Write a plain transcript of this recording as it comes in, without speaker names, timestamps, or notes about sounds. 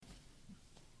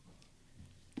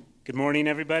Good morning,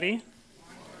 everybody.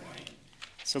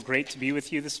 So great to be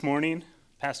with you this morning.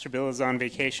 Pastor Bill is on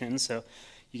vacation, so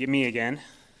you get me again.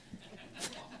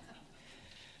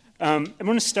 I'm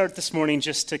going to start this morning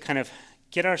just to kind of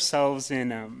get ourselves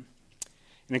in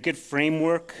a good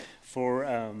framework for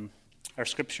our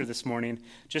scripture this morning,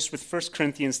 just with 1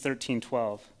 Corinthians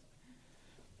 13:12.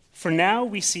 For now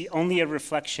we see only a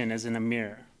reflection as in a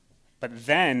mirror, but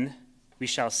then we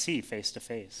shall see face to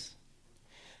face.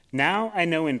 Now I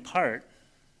know in part,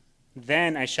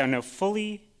 then I shall know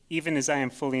fully, even as I am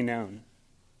fully known.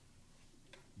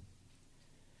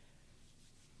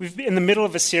 We've been in the middle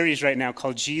of a series right now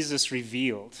called Jesus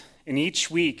Revealed, and each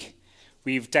week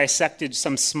we've dissected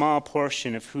some small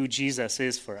portion of who Jesus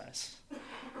is for us.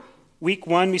 Week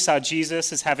 1, we saw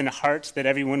Jesus as having a heart that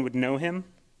everyone would know him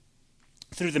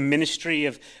through the ministry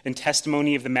and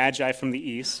testimony of the Magi from the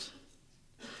East.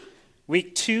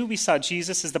 Week 2, we saw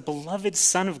Jesus as the beloved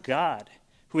Son of God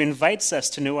who invites us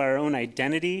to know our own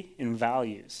identity and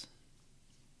values.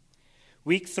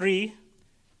 Week 3,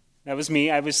 that was me.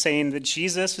 I was saying that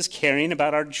Jesus was caring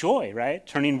about our joy, right?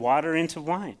 Turning water into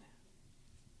wine.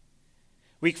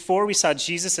 Week 4, we saw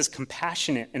Jesus as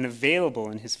compassionate and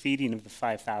available in his feeding of the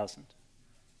 5,000.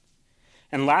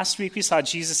 And last week, we saw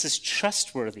Jesus as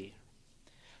trustworthy,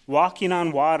 walking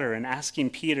on water and asking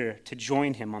Peter to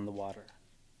join him on the water.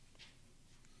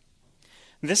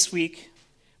 This week,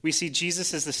 we see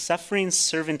Jesus as the suffering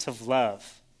servant of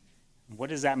love. What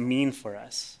does that mean for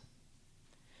us?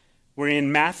 We're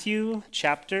in Matthew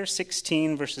chapter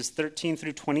 16, verses 13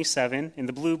 through 27. In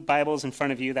the blue Bibles in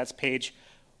front of you, that's page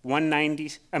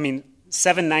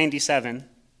 797.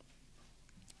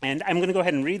 And I'm going to go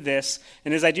ahead and read this.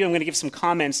 And as I do, I'm going to give some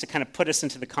comments to kind of put us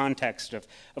into the context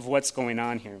of what's going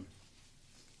on here.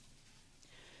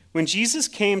 When Jesus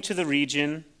came to the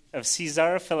region of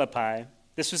Caesarea Philippi,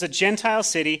 this was a Gentile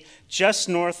city just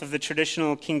north of the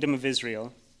traditional kingdom of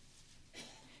Israel.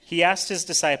 He asked his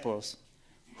disciples,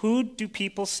 "Who do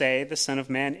people say the Son of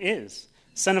Man is?"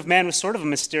 Son of Man was sort of a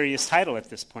mysterious title at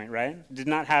this point, right? It did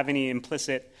not have any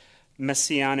implicit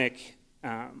messianic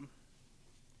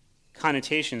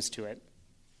connotations to it.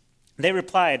 They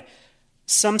replied,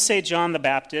 "Some say John the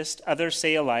Baptist, others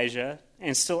say Elijah,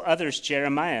 and still others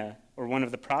Jeremiah or one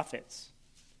of the prophets."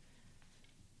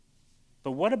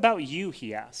 "But what about you?"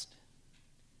 he asked.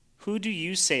 "Who do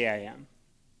you say I am?"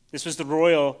 This was the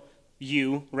royal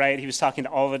you, right? He was talking to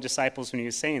all the disciples when he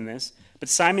was saying this. But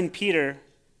Simon Peter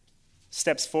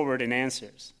steps forward and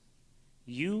answers,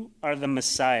 "You are the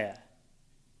Messiah,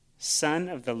 Son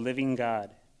of the living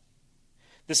God."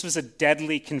 This was a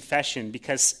deadly confession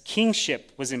because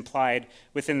kingship was implied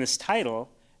within this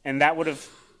title, and that would have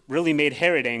really made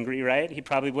Herod angry, right? He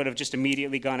probably would have just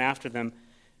immediately gone after them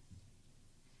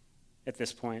at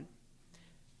this point.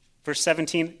 Verse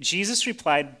 17, Jesus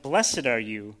replied, "Blessed are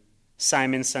you,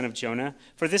 Simon, son of Jonah,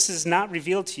 for this is not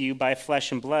revealed to you by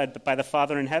flesh and blood, but by the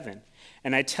Father in heaven.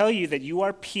 And I tell you that you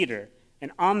are Peter,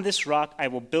 and on this rock I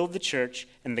will build the church,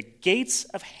 and the gates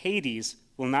of Hades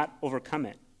will not overcome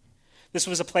it." This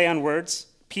was a play on words.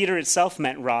 Peter itself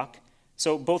meant rock.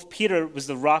 So both Peter was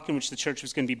the rock in which the church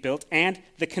was going to be built, and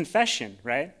the confession,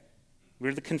 right?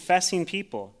 We're the confessing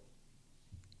people.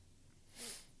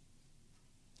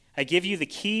 "I give you the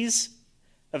keys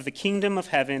of the kingdom of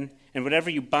heaven, and whatever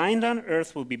you bind on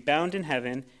earth will be bound in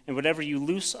heaven, and whatever you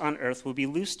loose on earth will be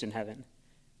loosed in heaven."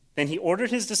 Then he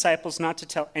ordered his disciples not to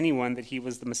tell anyone that he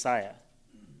was the Messiah.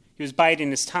 He was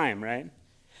biding his time, right?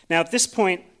 Now at this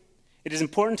point, it is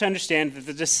important to understand that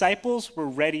the disciples were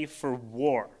ready for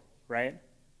war, right?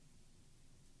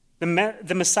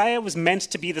 The Messiah was meant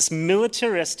to be this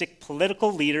militaristic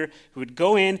political leader who would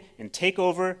go in and take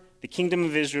over the kingdom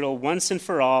of Israel once and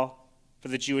for all for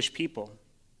the Jewish people.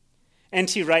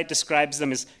 N.T. Wright describes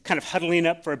them as kind of huddling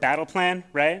up for a battle plan,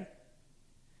 right?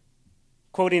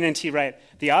 Quoting N.T. Wright,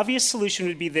 "The obvious solution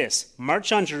would be this: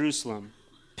 march on Jerusalem,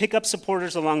 pick up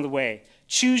supporters along the way,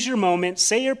 choose your moment,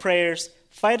 say your prayers,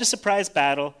 fight a surprise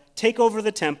battle, take over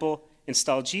the temple,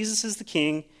 install Jesus as the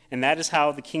king, and that is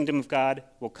how the kingdom of God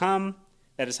will come.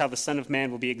 That is how the Son of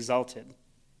Man will be exalted."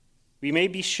 We may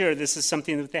be sure this is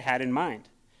something that they had in mind.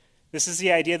 This is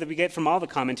the idea that we get from all the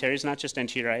commentaries, not just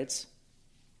N.T. Wright's.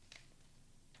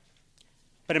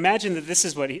 But imagine that this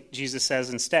is what Jesus says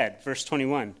instead. Verse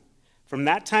 21. "From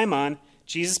that time on,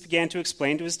 Jesus began to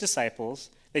explain to his disciples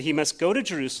that he must go to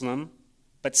Jerusalem,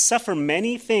 but suffer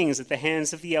many things at the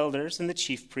hands of the elders and the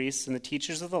chief priests and the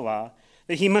teachers of the law,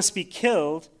 that he must be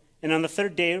killed and on the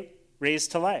third day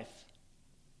raised to life."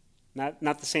 Not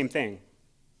the same thing.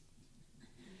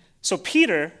 So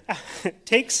Peter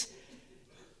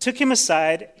took him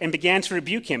aside and began to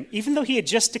rebuke him, even though he had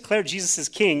just declared Jesus as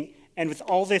king and with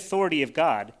all the authority of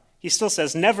God. He still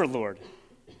says, never, Lord.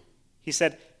 He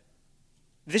said,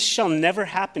 this shall never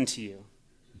happen to you.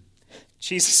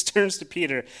 Jesus turns to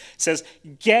Peter, says,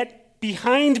 get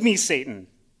behind me, Satan.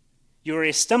 You are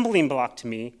a stumbling block to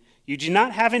me. You do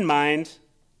not have in mind,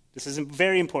 this is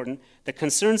very important, the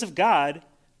concerns of God,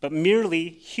 but merely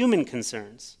human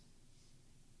concerns.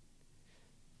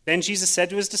 Then Jesus said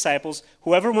to his disciples,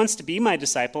 whoever wants to be my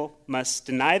disciple must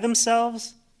deny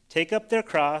themselves, take up their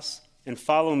cross, and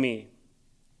follow me.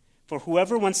 For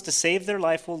whoever wants to save their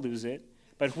life will lose it,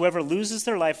 but whoever loses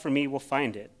their life for me will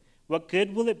find it. What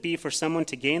good will it be for someone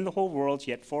to gain the whole world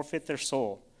yet forfeit their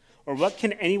soul? Or what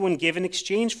can anyone give in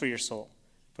exchange for your soul?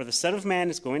 For the Son of Man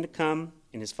is going to come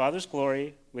in his Father's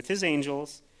glory with his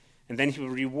angels, and then he will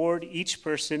reward each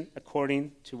person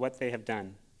according to what they have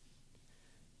done.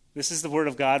 This is the word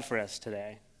of God for us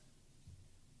today.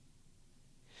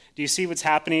 Do you see what's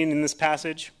happening in this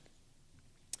passage?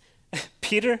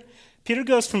 Peter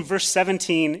goes from verse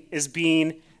 17 as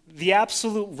being the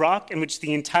absolute rock in which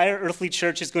the entire earthly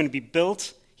church is going to be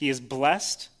built. He is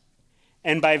blessed.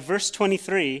 And by verse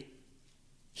 23,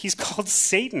 he's called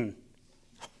Satan.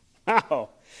 Wow,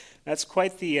 that's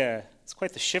quite the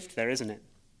shift there, isn't it?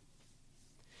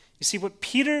 You see, what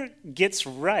Peter gets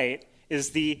right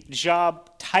is the job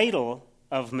title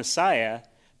of Messiah,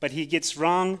 but he gets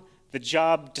wrong the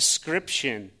job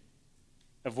description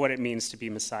of what it means to be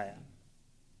Messiah.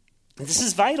 And this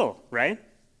is vital, right?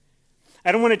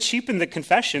 I don't want to cheapen the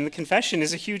confession. The confession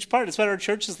is a huge part. It's what our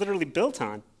church is literally built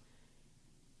on.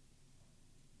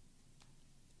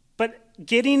 But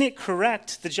getting it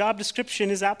correct, the job description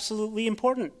is absolutely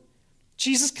important.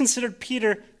 Jesus considered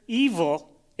Peter evil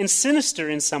and sinister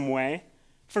in some way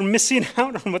for missing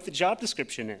out on what the job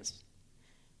description is.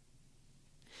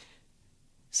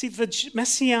 See, the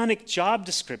messianic job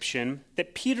description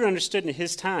that Peter understood in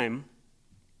his time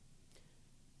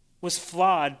was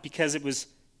flawed because it was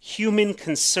human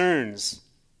concerns,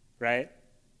 right?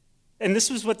 And this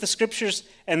was what the scriptures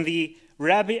and the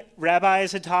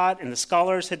rabbis had taught and the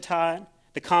scholars had taught.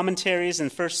 The commentaries in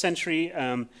first century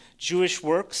Jewish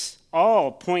works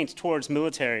all point towards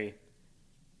military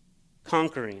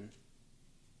conquering.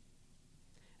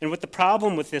 And what the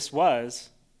problem with this was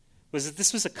that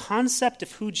this was a concept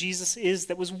of who Jesus is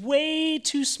that was way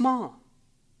too small.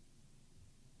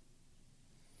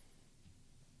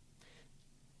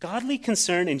 Godly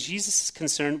concern and Jesus'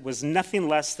 concern was nothing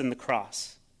less than the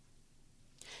cross.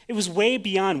 It was way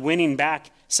beyond winning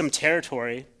back some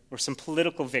territory or some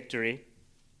political victory.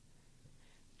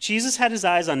 Jesus had his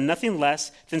eyes on nothing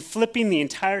less than flipping the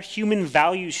entire human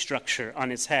value structure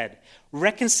on its head,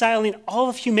 reconciling all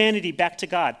of humanity back to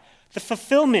God, the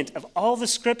fulfillment of all the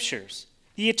scriptures,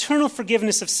 the eternal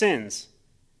forgiveness of sins,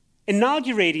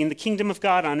 inaugurating the kingdom of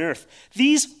God on earth.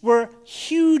 These were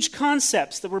huge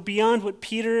concepts that were beyond what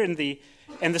Peter and the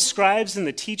scribes and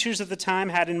the teachers of the time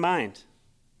had in mind.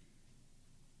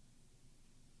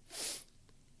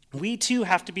 We too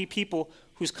have to be people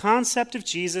whose concept of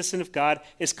Jesus and of God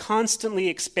is constantly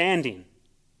expanding,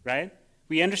 right?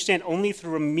 We understand only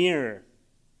through a mirror,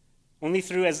 only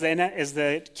through, as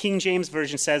the King James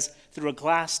Version says, through a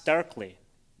glass darkly.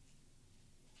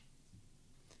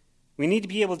 We need to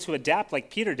be able to adapt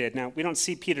like Peter did. Now, we don't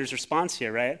see Peter's response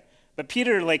here, right? But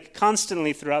Peter,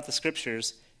 constantly throughout the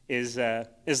scriptures, is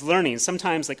learning,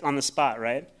 sometimes on the spot,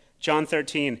 right? John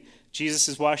 13, Jesus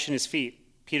is washing his feet.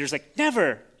 Peter's like,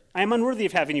 never! I am unworthy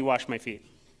of having you wash my feet.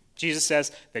 Jesus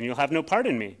says, then you'll have no part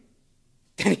in me.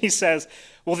 Then he says,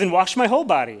 well, then wash my whole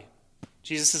body.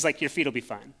 Jesus is like, your feet will be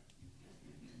fine.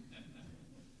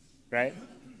 Right?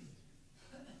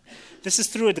 This is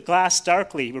through a glass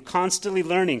darkly. We're constantly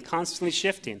learning, constantly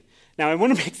shifting. Now, I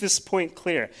want to make this point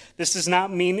clear. This does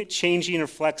not mean changing or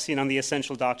flexing on the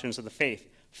essential doctrines of the faith.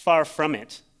 Far from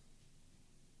it.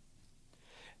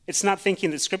 It's not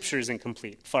thinking that Scripture is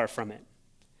incomplete. Far from it.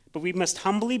 But we must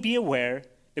humbly be aware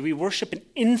that we worship an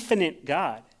infinite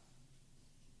God.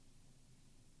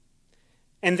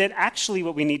 And that actually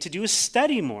what we need to do is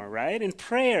study more, right? In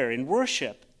prayer, in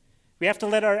worship. We have to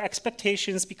let our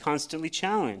expectations be constantly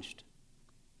challenged.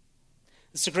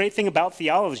 It's a great thing about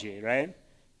theology, right?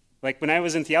 When I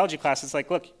was in theology class, it's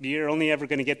look, you're only ever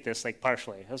going to get this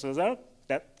partially. So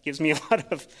that gives me a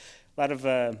lot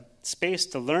of space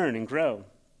to learn and grow.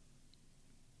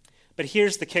 But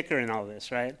here's the kicker in all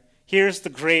this, right? Here's the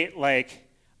great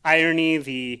irony,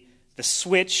 the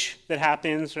switch that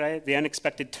happens, right? The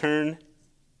unexpected turn.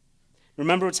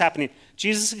 Remember what's happening.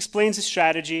 Jesus explains his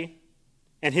strategy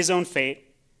and his own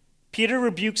fate. Peter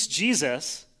rebukes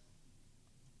Jesus.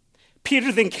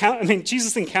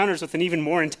 Jesus encounters with an even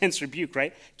more intense rebuke,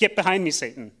 right? Get behind me,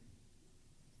 Satan.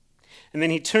 And then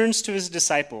he turns to his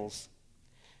disciples,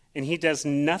 and he does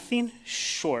nothing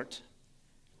short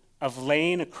of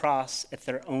laying a cross at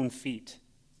their own feet.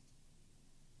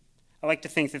 I like to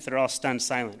think that they're all stunned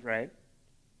silent, right?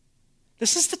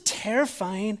 This is the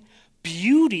terrifying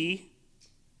beauty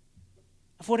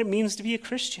of what it means to be a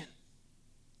Christian.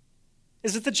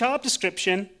 Is that the job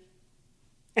description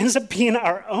ends up being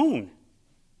our own.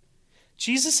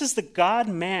 Jesus is the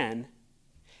God-man,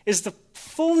 is the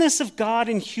fullness of God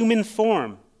in human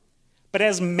form, but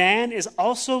as man is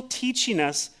also teaching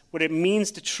us what it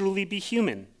means to truly be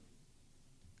human.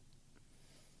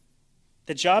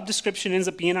 The job description ends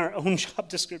up being our own job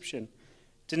description.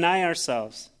 Deny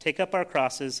ourselves, take up our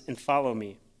crosses, and follow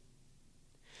me.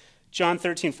 John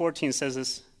 13:14 says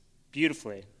this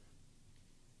beautifully.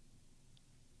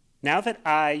 Now that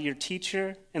I, your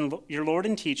teacher and your Lord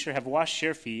and teacher, have washed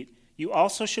your feet, you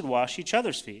also should wash each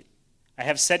other's feet. I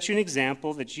have set you an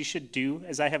example that you should do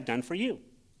as I have done for you.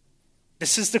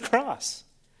 This is the cross.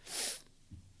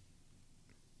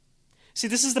 See,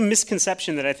 this is the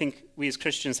misconception that I think we as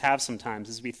Christians have sometimes,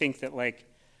 is we think that, like,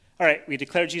 all right, we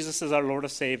declare Jesus as our Lord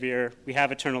and Savior, we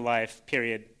have eternal life,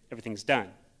 period, everything's done.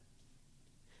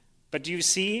 But do you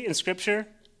see in Scripture?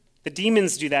 The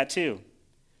demons do that too.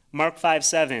 Mark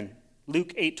 5:7,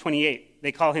 Luke 8:28,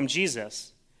 they call him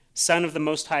Jesus, Son of the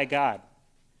Most High God.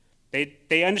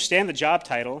 They understand the job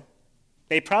title.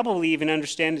 They probably even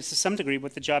understand to some degree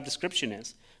what the job description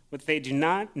is. What they do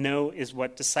not know is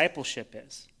what discipleship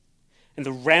is. And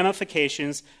the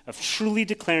ramifications of truly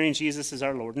declaring Jesus as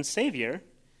our Lord and Savior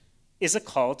is a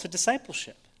call to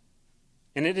discipleship.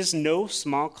 And it is no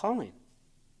small calling.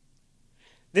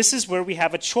 This is where we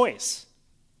have a choice.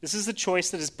 This is the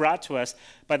choice that is brought to us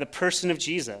by the person of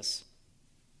Jesus.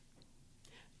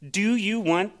 Do you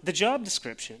want the job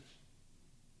description?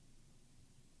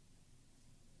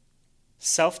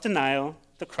 Self-denial,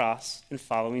 the cross, and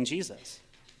following Jesus.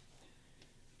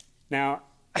 Now,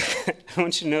 I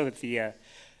want you to know that the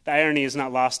irony is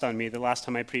not lost on me. The last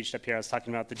time I preached up here, I was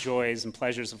talking about the joys and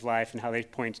pleasures of life and how they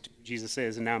point to who Jesus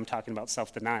is, and now I'm talking about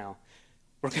self-denial.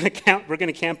 We're going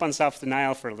to camp on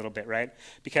self-denial for a little bit, right?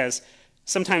 Because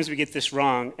sometimes we get this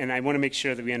wrong, and I want to make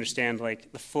sure that we understand,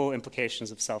 like, the full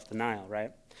implications of self-denial,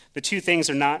 right? The two things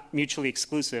are not mutually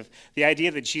exclusive. The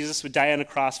idea that Jesus would die on a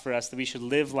cross for us, that we should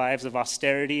live lives of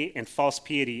austerity and false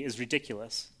piety, is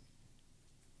ridiculous.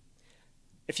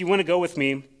 If you want to go with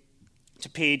me to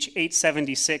page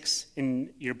 876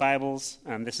 in your Bibles,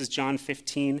 this is John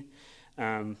 15,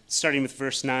 starting with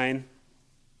verse 9.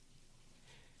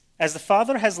 As the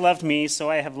Father has loved me, so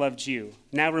I have loved you.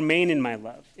 Now remain in my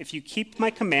love. If you keep my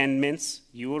commandments,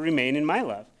 you will remain in my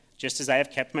love, just as I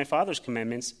have kept my Father's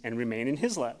commandments and remain in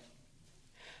his love.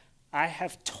 I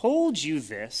have told you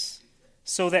this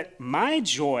so that my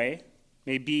joy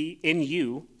may be in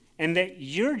you and that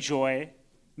your joy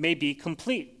may be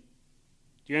complete.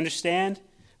 Do you understand?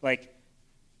 Like,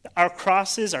 our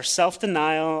crosses, our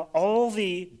self-denial, all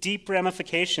the deep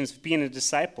ramifications of being a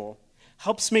disciple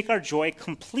helps make our joy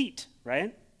complete,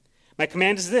 right? My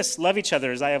command is this: love each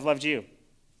other as I have loved you.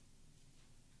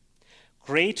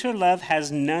 Greater love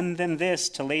has none than this,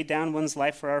 to lay down one's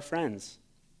life for our friends.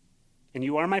 And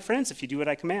you are my friends if you do what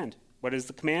I command. What is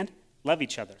the command? Love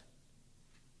each other.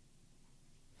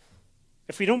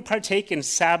 If we don't partake in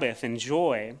Sabbath and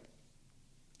joy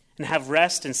and have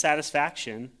rest and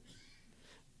satisfaction,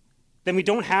 then we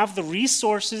don't have the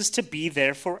resources to be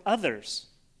there for others.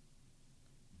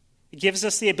 It gives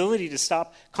us the ability to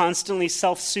stop constantly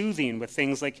self-soothing with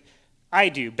things like I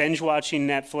do, binge watching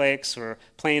Netflix or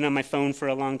playing on my phone for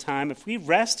a long time. If we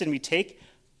rest and we take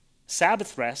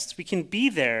Sabbath rests, we can be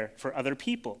there for other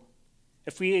people.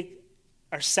 If we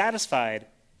are satisfied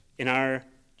in our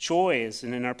joys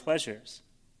and in our pleasures.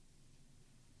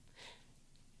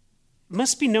 It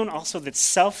must be known also that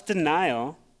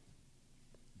self-denial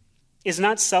is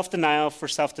not self-denial for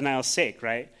self-denial's sake,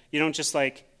 right? You don't just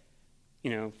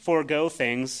forego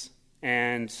things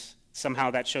and somehow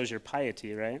that shows your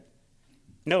piety, right?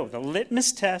 No, the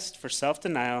litmus test for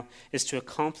self-denial is to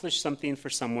accomplish something for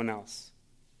someone else.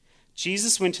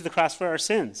 Jesus went to the cross for our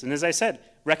sins, and as I said,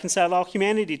 reconciled all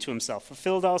humanity to himself,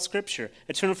 fulfilled all Scripture,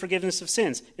 eternal forgiveness of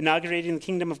sins, inaugurating the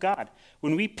kingdom of God.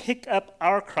 When we pick up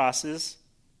our crosses,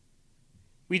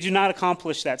 we do not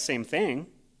accomplish that same thing,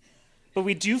 but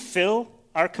we do fill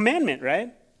our commandment,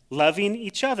 right? Loving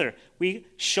each other. We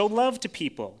show love to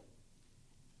people.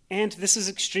 And this is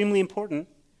extremely important.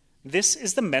 This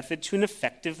is the method to an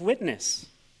effective witness.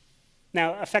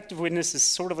 Now, effective witness is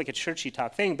sort of like a churchy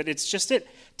talk thing, but it's just it.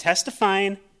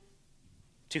 Testifying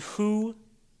to who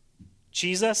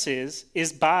Jesus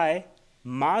is by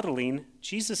modeling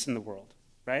Jesus in the world,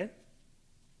 right?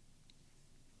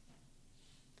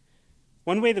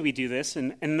 One way that we do this,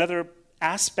 and another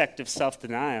aspect of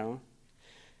self-denial,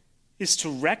 is to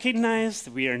recognize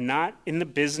that we are not in the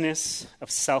business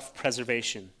of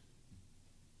self-preservation.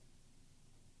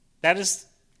 That is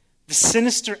the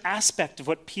sinister aspect of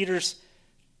what Peter's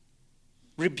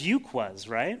rebuke was,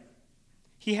 right?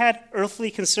 He had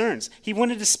earthly concerns. He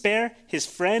wanted to spare his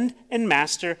friend and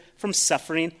master from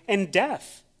suffering and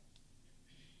death.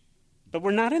 But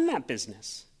we're not in that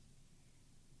business.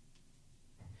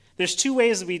 There's two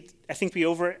ways that I think we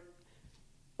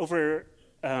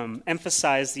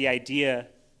emphasize the idea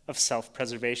of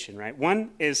self-preservation, right?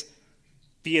 One is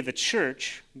via the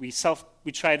church. We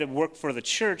try to work for the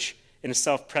church in a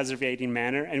self-preservating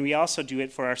manner, and we also do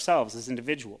it for ourselves as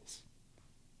individuals.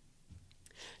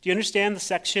 Do you understand the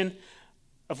section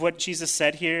of what Jesus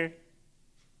said here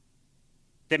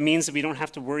that means that we don't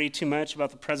have to worry too much about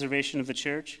the preservation of the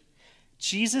church?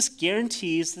 Jesus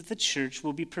guarantees that the church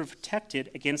will be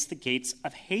protected against the gates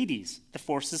of Hades, the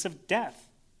forces of death.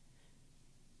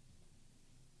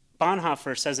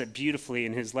 Bonhoeffer says it beautifully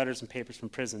in his Letters and Papers from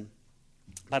Prison.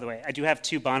 By the way, I do have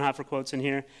 2 Bonhoeffer quotes in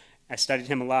here. I studied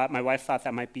him a lot. My wife thought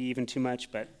that might be even too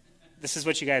much, but this is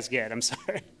what you guys get. I'm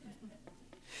sorry.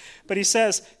 But he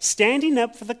says, standing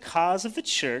up for the cause of the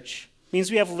church means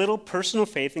we have little personal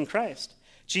faith in Christ.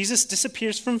 Jesus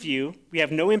disappears from view. We have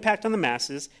no impact on the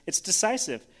masses. It's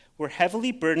decisive. We're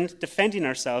heavily burdened defending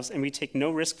ourselves, and we take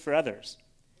no risk for others.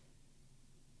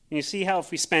 And you see how if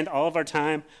we spend all of our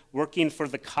time working for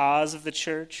the cause of the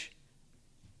church,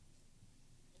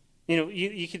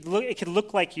 it could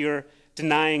look like you're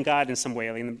denying God in some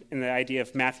way, like in the idea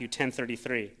of Matthew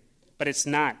 10:33. But it's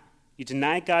not. You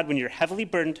deny God when you're heavily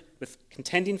burdened with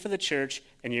contending for the church,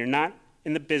 and you're not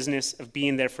in the business of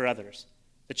being there for others.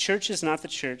 The church is not the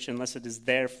church unless it is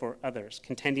there for others,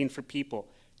 contending for people,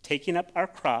 taking up our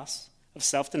cross of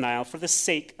self-denial for the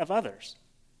sake of others.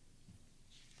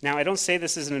 Now, I don't say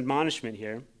this as an admonishment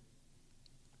here.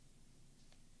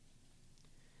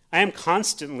 I am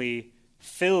constantly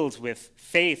filled with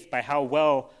faith by how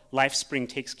well LifeSpring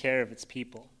takes care of its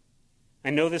people. I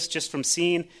know this just from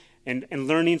seeing and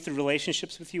learning through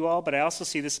relationships with you all, but I also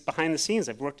see this behind the scenes.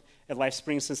 I've worked at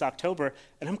LifeSpring since October,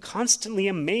 and I'm constantly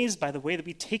amazed by the way that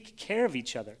we take care of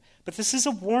each other. But this is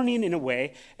a warning in a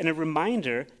way, and a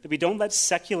reminder that we don't let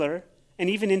secular and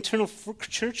even internal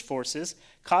church forces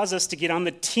cause us to get on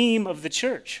the team of the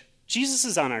church. Jesus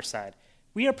is on our side.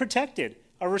 We are protected.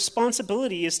 Our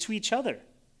responsibility is to each other,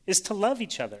 is to love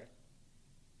each other.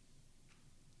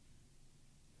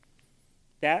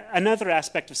 That another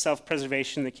aspect of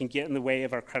self-preservation that can get in the way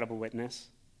of our credible witness,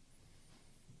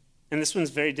 and this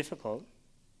one's very difficult,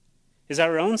 is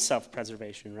our own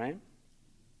self-preservation, right?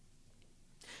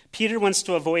 Peter wants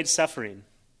to avoid suffering.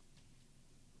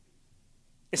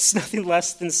 It's nothing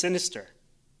less than sinister.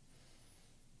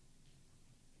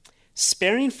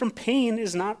 Sparing from pain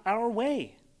is not our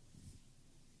way.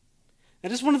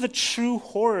 That is one of the true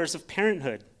horrors of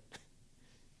parenthood,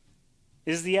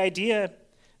 is the idea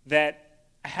that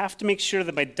I have to make sure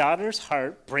that my daughter's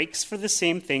heart breaks for the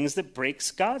same things that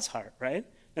breaks God's heart, right?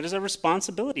 That is our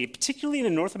responsibility, particularly in a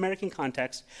North American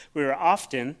context where we're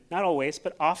often, not always,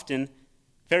 but often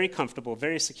very comfortable,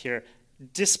 very secure,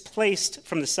 displaced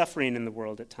from the suffering in the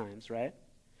world at times, right?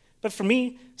 But for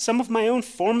me, some of my own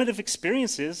formative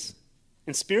experiences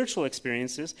and spiritual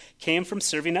experiences came from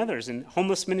serving others in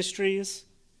homeless ministries.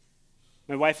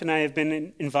 My wife and I have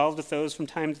been involved with those from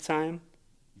time to time.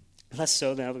 Less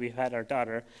so now that we've had our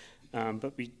daughter,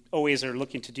 but we always are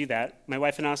looking to do that. My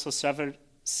wife and I also served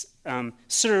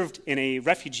in a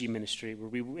refugee ministry where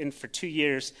we went for 2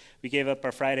 years. We gave up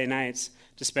our Friday nights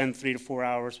to spend 3 to 4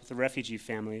 hours with a refugee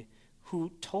family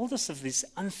who told us of these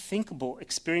unthinkable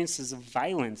experiences of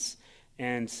violence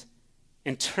and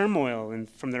turmoil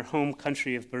from their home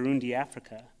country of Burundi,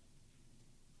 Africa.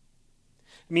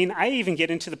 I mean, I even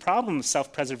get into the problem of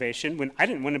self-preservation when I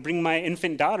didn't want to bring my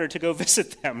infant daughter to go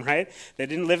visit them, right? They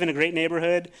didn't live in a great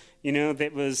neighborhood,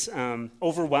 that was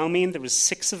overwhelming. There was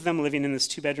 6 of them living in this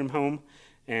 2-bedroom home,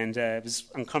 and it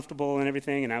was uncomfortable and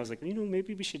everything. And I was like,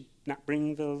 maybe we should not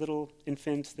bring the little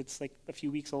infant that's like a few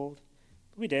weeks old.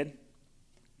 But we did.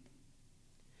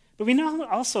 But we know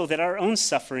also that our own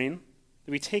suffering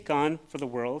that we take on for the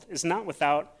world is not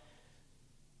without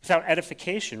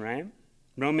edification, right?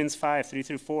 Romans 5,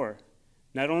 3-4.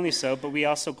 Not only so, but we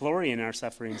also glory in our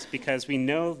sufferings because we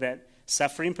know that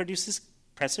suffering produces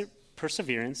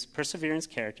perseverance,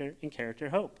 character, and character,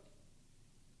 hope.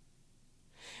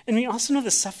 And we also know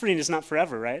that suffering is not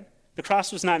forever, right? The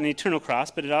cross was not an eternal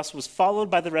cross, but it also was followed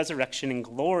by the resurrection and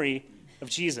glory of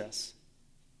Jesus.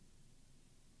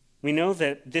 We know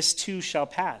that this too shall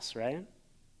pass, right?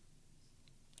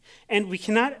 And we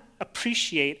cannot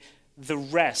appreciate the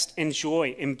rest and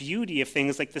joy and beauty of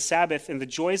things like the Sabbath and the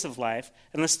joys of life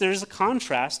unless there is a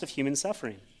contrast of human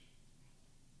suffering.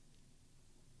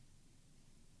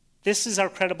 This is our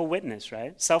credible witness,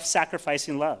 right?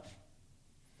 Self-sacrificing love.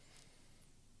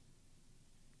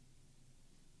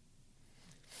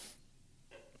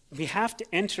 We have to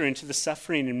enter into the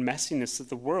suffering and messiness of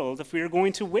the world if we are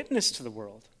going to witness to the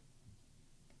world.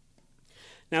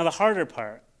 Now, the harder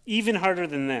part, even harder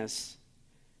than this,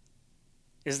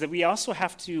 is that we also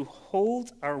have to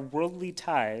hold our worldly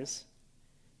ties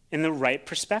in the right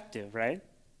perspective, right?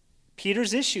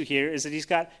 Peter's issue here is that he's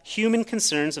got human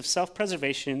concerns of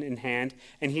self-preservation in hand,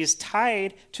 and he is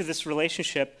tied to this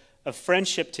relationship of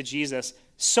friendship to Jesus,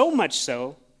 so much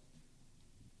so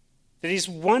that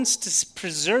he wants to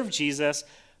preserve Jesus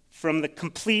from the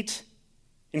complete,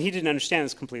 and he didn't understand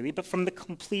this completely, but from the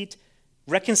complete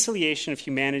reconciliation of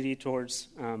humanity towards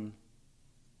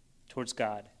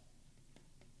God.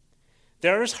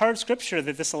 There is hard scripture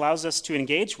that this allows us to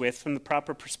engage with from the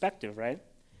proper perspective, right?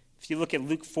 If you look at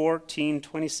Luke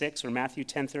 14:26 or Matthew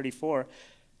 10:34,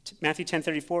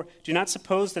 do not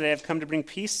suppose that I have come to bring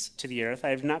peace to the earth. I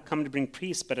have not come to bring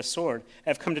peace, but a sword. I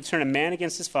have come to turn a man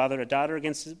against his father, a daughter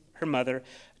against her mother,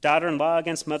 a daughter-in-law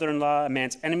against mother-in-law. A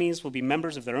man's enemies will be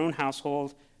members of their own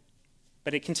household.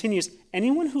 But it continues,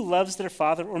 anyone who loves their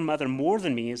father or mother more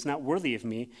than me is not worthy of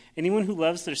me. Anyone who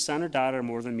loves their son or daughter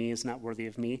more than me is not worthy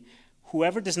of me.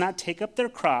 Whoever does not take up their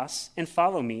cross and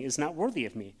follow me is not worthy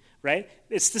of me, right?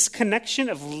 It's this connection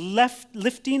of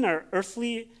lifting our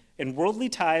earthly and worldly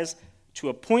ties to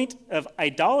a point of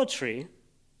idolatry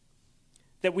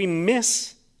that we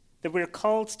miss that we're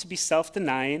called to be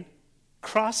self-denying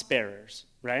cross bearers,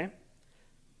 right?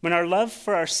 When our love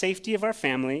for our safety of our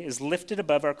family is lifted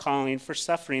above our calling for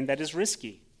suffering that is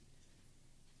risky.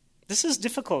 This is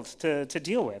difficult to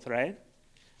deal with, right?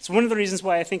 It's one of the reasons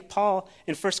why I think Paul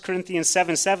in 1 Corinthians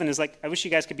 7:7 is like, I wish you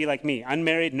guys could be like me,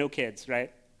 unmarried, no kids,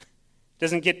 right?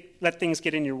 Doesn't let things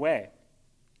get in your way.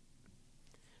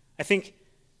 I think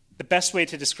the best way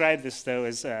to describe this, though,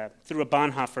 is through a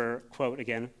Bonhoeffer quote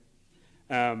again.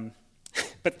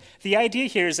 But the idea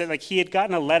here is that like he had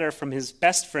gotten a letter from his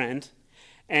best friend,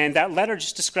 and that letter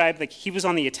just described like he was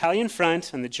on the Italian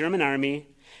front on the German army,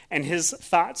 and his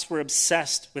thoughts were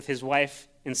obsessed with his wife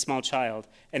and small child,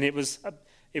 and it was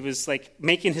like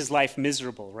making his life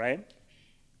miserable, right?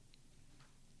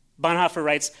 Bonhoeffer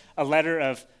writes a letter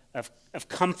of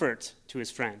comfort to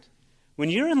his friend. When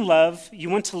you're in love, you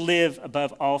want to live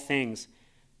above all things,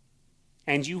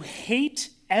 and you hate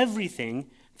everything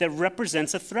that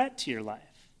represents a threat to your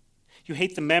life. You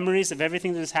hate the memories of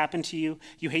everything that has happened to you.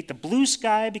 You hate the blue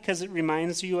sky because it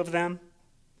reminds you of them.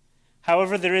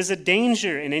 However, there is a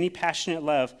danger in any passionate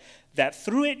love that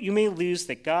through it you may lose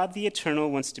that God the Eternal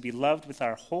wants to be loved with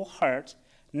our whole heart,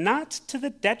 not to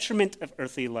the detriment of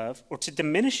earthly love or to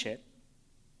diminish it,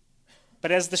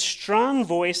 but as the strong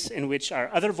voice in which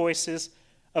our other voices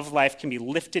of life can be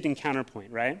lifted in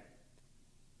counterpoint, right?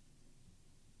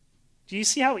 Do you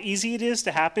see how easy it is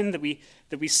to happen that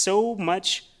we so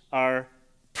much are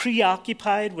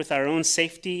preoccupied with our own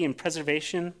safety and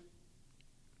preservation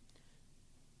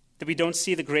that we don't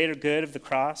see the greater good of the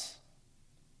cross?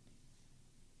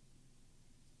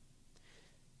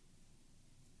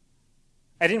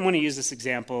 I didn't want to use this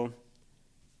example,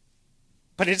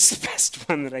 but it's the best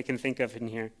one that I can think of in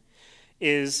here,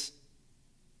 is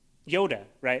Yoda,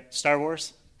 right? Star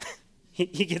Wars.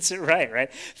 He gets it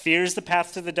right? Fear is the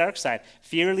path to the dark side.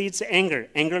 Fear leads to anger.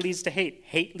 Anger leads to hate.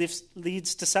 Hate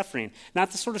leads to suffering.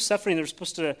 Not the sort of suffering that we're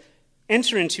supposed to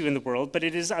enter into in the world, but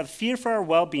it is a fear for our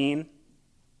well-being.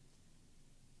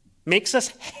 Makes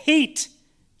us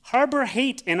harbor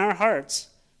hate in our hearts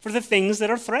for the things that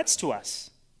are threats to us.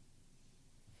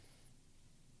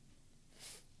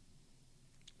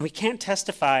 We can't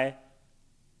testify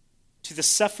to the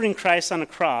suffering Christ on a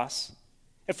cross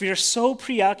if we are so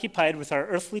preoccupied with our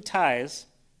earthly ties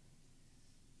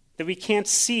that we can't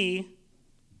see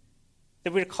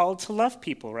that we're called to love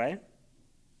people, right?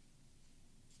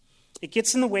 It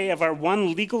gets in the way of our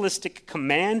one legalistic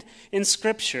command in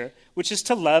Scripture, which is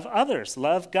to love others,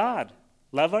 love God,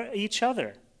 love each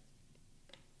other.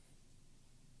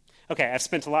 Okay, I've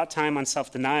spent a lot of time on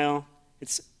self-denial.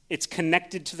 It's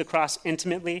connected to the cross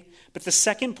intimately, but the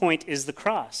second point is the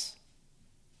cross.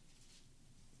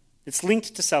 It's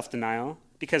linked to self-denial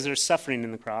because there's suffering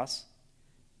in the cross.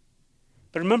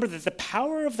 But remember that the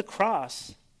power of the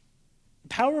cross, the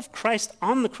power of Christ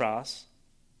on the cross,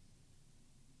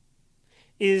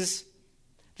 is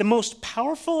the most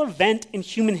powerful event in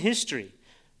human history.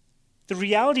 The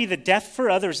reality that death for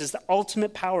others is the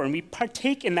ultimate power, and we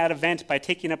partake in that event by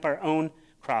taking up our own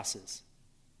crosses.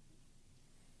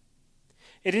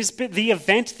 It is the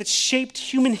event that shaped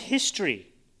human history,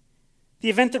 the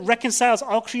event that reconciles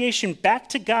all creation back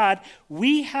to God.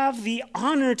 We have the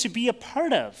honor to be a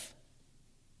part of.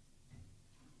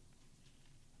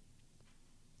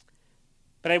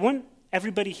 But I want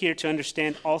everybody here to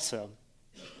understand also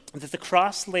that the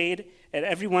cross laid at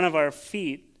every one of our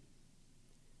feet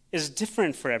is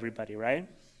different for everybody, right?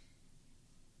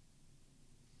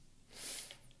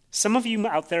 Some of you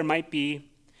out there might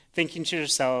be thinking to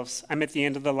yourselves, I'm at the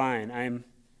end of the line.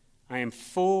 I am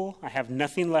full. I have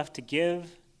nothing left to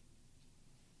give.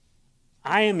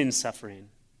 I am in suffering.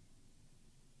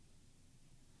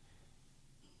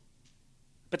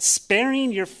 But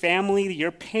sparing your family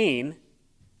your pain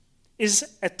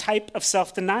is a type of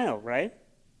self-denial, right?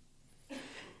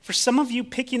 For some of you,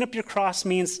 picking up your cross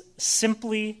means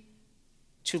simply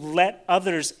to let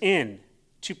others in,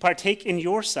 to partake in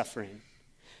your suffering,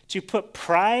 to put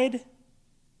pride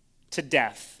to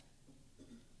death.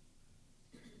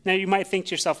 Now you might think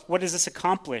to yourself, what does this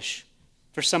accomplish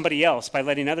for somebody else by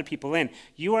letting other people in?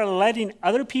 You are letting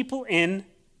other people in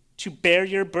to bear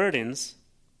your burdens.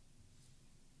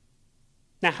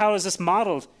 Now how is this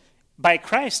modeled? By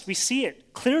Christ, we see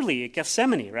it clearly at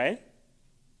Gethsemane, right?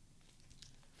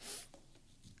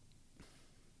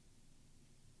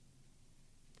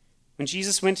 When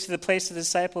Jesus went to the place of the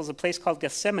disciples, a place called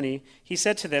Gethsemane, he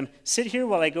said to them, sit here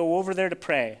while I go over there to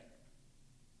pray.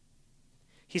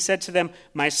 He said to them,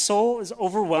 my soul is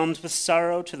overwhelmed with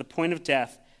sorrow to the point of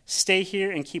death. Stay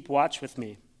here and keep watch with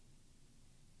me.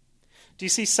 Do you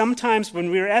see, sometimes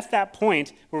when we're at that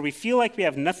point where we feel like we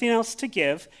have nothing else to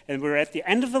give and we're at the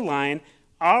end of the line,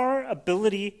 our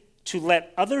ability to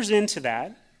let others into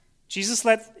that, Jesus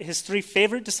let his 3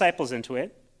 favorite disciples into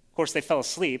it. Of course, they fell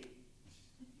asleep.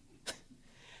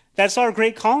 That's our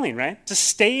great calling, right? To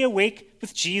stay awake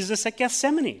with Jesus at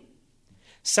Gethsemane.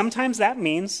 Sometimes that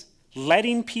means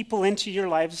letting people into your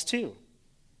lives too.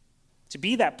 To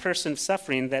be that person of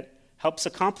suffering that helps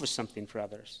accomplish something for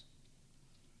others.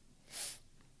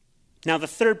 Now, the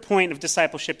third point of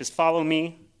discipleship is follow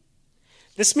me.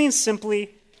 This means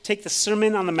simply take the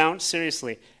Sermon on the Mount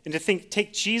seriously and to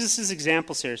take Jesus'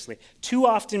 example seriously. Too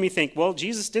often we think, well,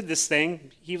 Jesus did this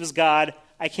thing. He was God.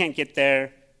 I can't get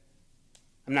there.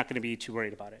 I'm not going to be too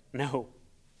worried about it. No.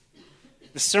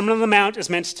 The Sermon on the Mount is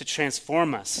meant to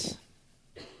transform us.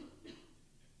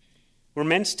 We're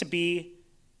meant to be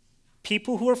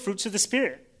people who are fruits of the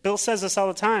Spirit. Bill says this all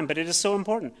the time, but it is so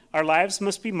important. Our lives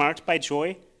must be marked by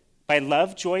joy, by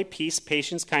love, joy, peace,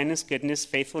 patience, kindness, goodness,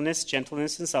 faithfulness,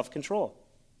 gentleness, and self-control.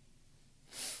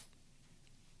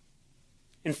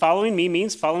 And following me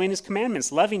means following his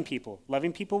commandments, loving people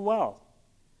well.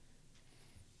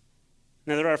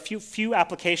 Now, there are a few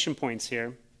application points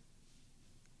here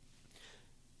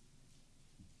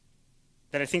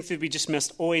that I think that we just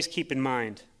must always keep in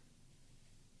mind.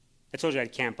 I told you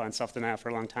I'd camp on self-denial for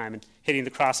a long time, and hitting the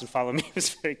cross and follow me was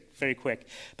very, very quick.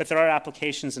 But there are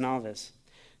applications in all this.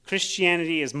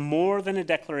 Christianity is more than a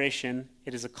declaration.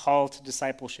 It is a call to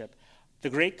discipleship.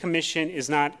 The Great Commission is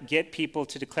not get people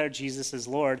to declare Jesus as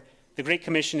Lord. The Great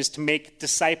Commission is to make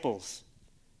disciples,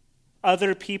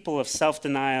 other people of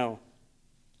self-denial,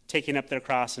 taking up their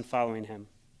cross and following him.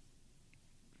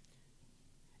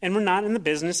 And we're not in the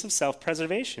business of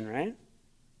self-preservation, right?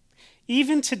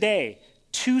 Even today,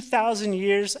 2,000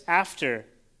 years after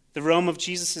the Rome of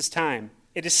Jesus' time,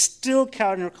 it is still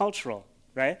countercultural,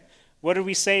 right? What do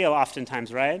we say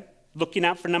oftentimes, right? Looking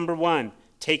out for number one,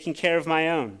 taking care of my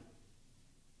own.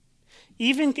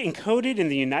 Even encoded in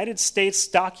the United States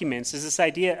documents is this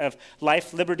idea of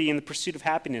life, liberty, and the pursuit of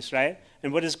happiness, right?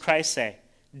 And what does Christ say?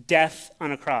 Death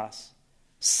on a cross,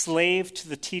 slave to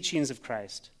the teachings of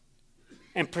Christ,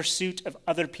 and pursuit of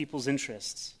other people's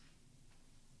interests.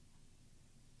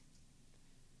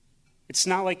 It's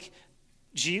not like,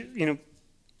 I'm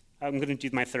going to do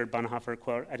my third Bonhoeffer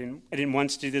quote. I didn't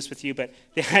want to do this with you, but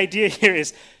the idea here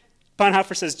is,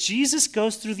 Bonhoeffer says, Jesus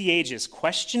goes through the ages,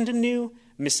 questioned anew,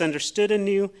 misunderstood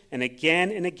anew, and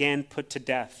again put to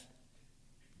death.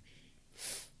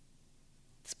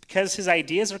 It's because his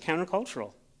ideas are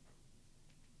countercultural.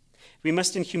 We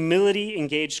must in humility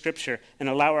engage Scripture and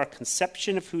allow our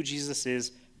conception of who Jesus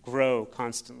is grow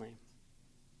constantly.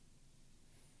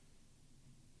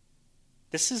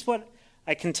 This is what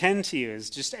I contend to you, is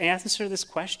just answer this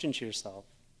question to yourself.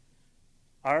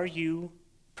 Are you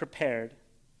prepared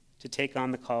to take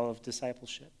on the call of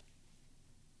discipleship?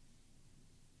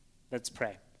 Let's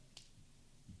pray.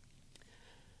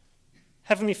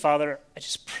 Heavenly Father, I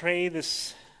just pray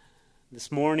this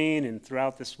morning and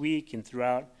throughout this week and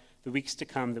throughout the weeks to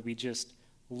come that we just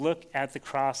look at the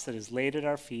cross that is laid at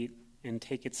our feet and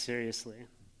take it seriously,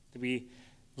 that we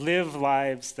live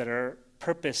lives that are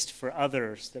purposed for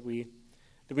others, that we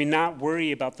not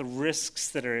worry about the risks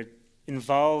that are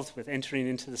involved with entering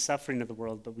into the suffering of the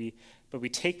world, but we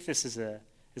take this as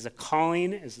a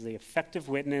calling, as the effective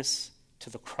witness to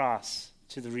the cross,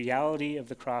 to the reality of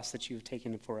the cross that you've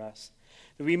taken for us.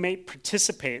 That we may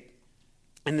participate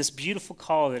in this beautiful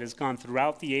call that has gone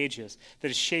throughout the ages, that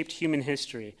has shaped human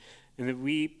history, and that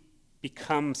we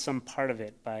become some part of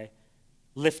it by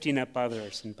lifting up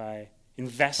others and by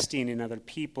investing in other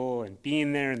people and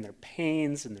being there in their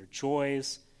pains and their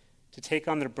joys, to take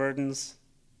on their burdens.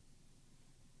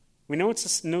 We know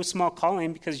it's no small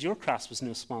calling because your cross was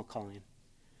no small calling.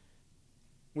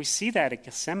 We see that at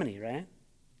Gethsemane, right?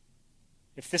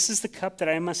 If this is the cup that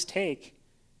I must take,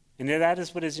 and that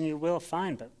is what is in your will,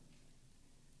 fine, but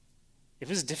it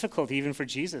was difficult even for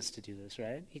Jesus to do this,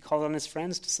 right? He called on his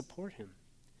friends to support him.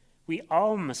 We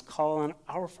all must call on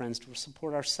our friends to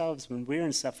support ourselves when we're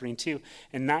in suffering too,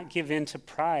 and not give in to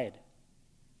pride.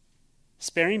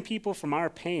 Sparing people from our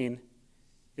pain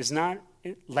is not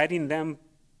letting them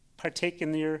partake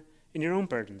in your own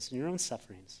burdens, in your own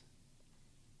sufferings.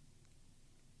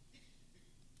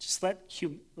 Just let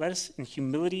us in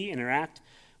humility interact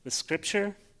with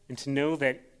Scripture, and to know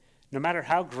that no matter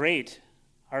how great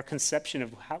our conception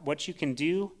of what you can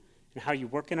do and how you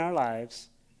work in our lives,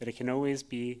 that it can always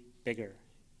be bigger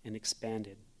and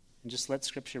expanded. And just let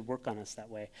Scripture work on us that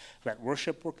way. Let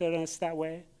worship work on us that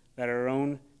way. Let our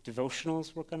own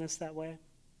devotionals work on us that way.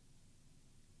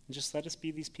 And just let us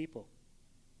be these people.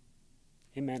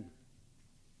 Amen.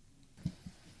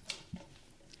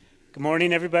 Good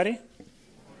morning, everybody.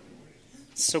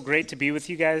 It's so great to be with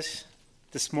you guys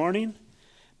this morning.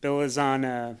 Bill is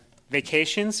on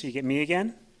vacation, so you get me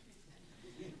again.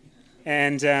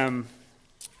 And,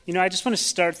 I just want to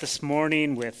start this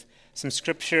morning with some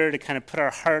scripture to kind of put our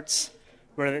hearts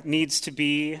where it needs to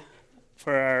be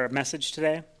for our message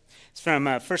today. It's from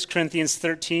 1 Corinthians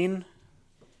 13,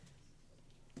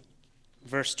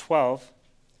 verse 12.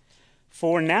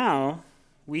 For now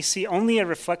we see only a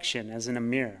reflection as in a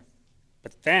mirror,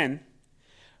 but then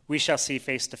we shall see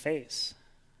face to face.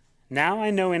 Now I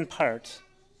know in part,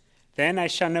 then I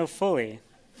shall know fully,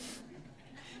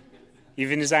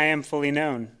 even as I am fully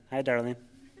known. Hi, darling.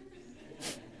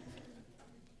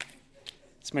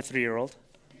 It's my 3-year-old.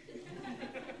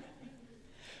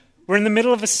 We're in the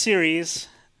middle of a series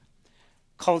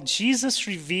called Jesus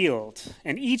Revealed,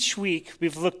 and each week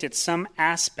we've looked at some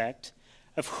aspect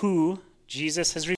of who Jesus has revealed.